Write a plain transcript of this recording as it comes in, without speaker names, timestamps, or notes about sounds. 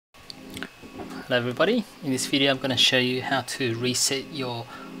Hello everybody, in this video I'm going to show you how to reset your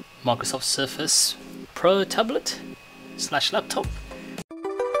Microsoft Surface Pro tablet / laptop.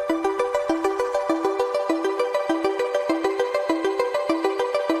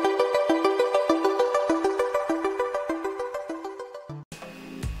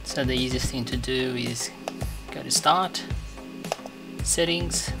 So the easiest thing to do is go to Start,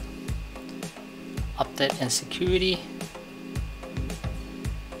 Settings, Update and Security.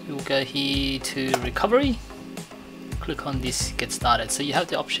 You'll go here to Recovery, click on this Get Started. So you have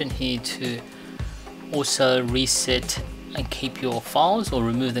the option here to also reset and keep your files or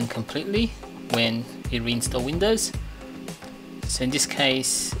remove them completely when you reinstall Windows. So in this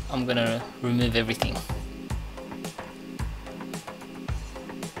case I'm gonna remove everything.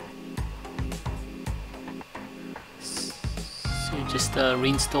 So just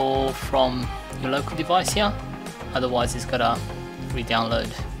reinstall from your local device here, otherwise it's gotta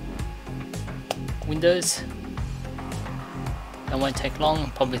re-download Windows. That won't take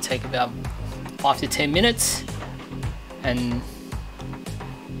long, probably take about 5 to 10 minutes, and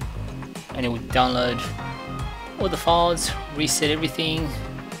it will download all the files, reset everything,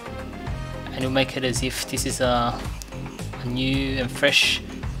 and it'll make it as if this is a new and fresh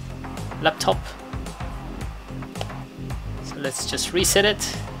laptop. So let's just reset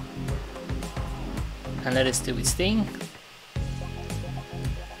it and let it do its thing.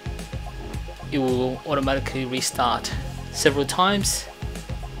 It will automatically restart several times,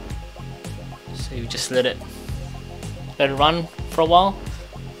 so you just let it run for a while.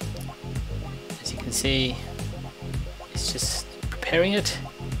 As you can see, it's just preparing it.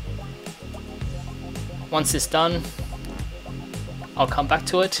 Once it's done, I'll come back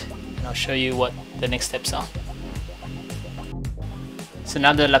to it and I'll show you what the next steps are. So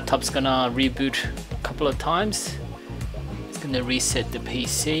now the laptop's gonna reboot a couple of times. It's gonna reset the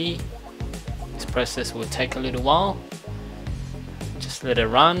PC. This process will take a little while. Just let it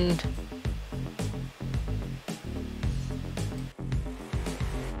run.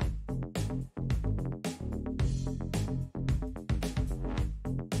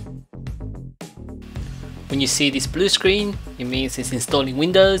 When you see this blue screen, it means it's installing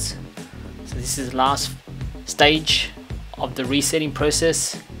Windows. So this is the last stage of the resetting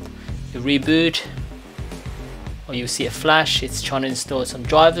process. You reboot, or you'll see a flash, it's trying to install some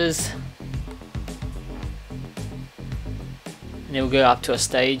drivers. And it will go up to a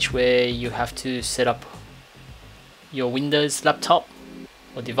stage where you have to set up your Windows laptop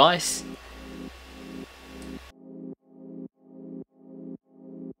or device.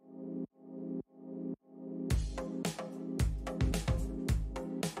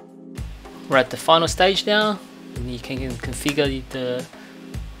 We're at the final stage now, and you can configure the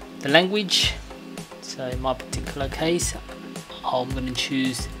language. So in my particular case, I'm going to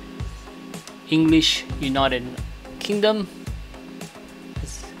choose English United Kingdom,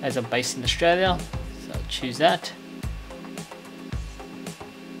 as I'm based in Australia, so I'll choose that.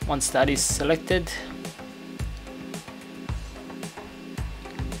 Once that is selected,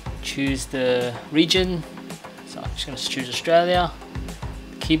 choose the region, so I'm just going to choose Australia.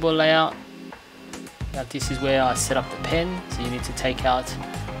 Keyboard layout, now this is where I set up the pen, so you need to take out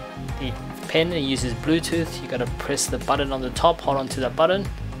the pen. It uses Bluetooth. You got to press the button on the top, hold on to that button,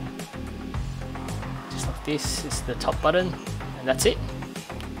 just like this is the top button, and that's it.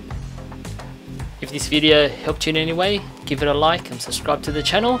 If this video helped you in any way, give it a like and subscribe to the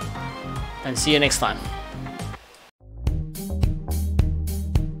channel, and see you next time.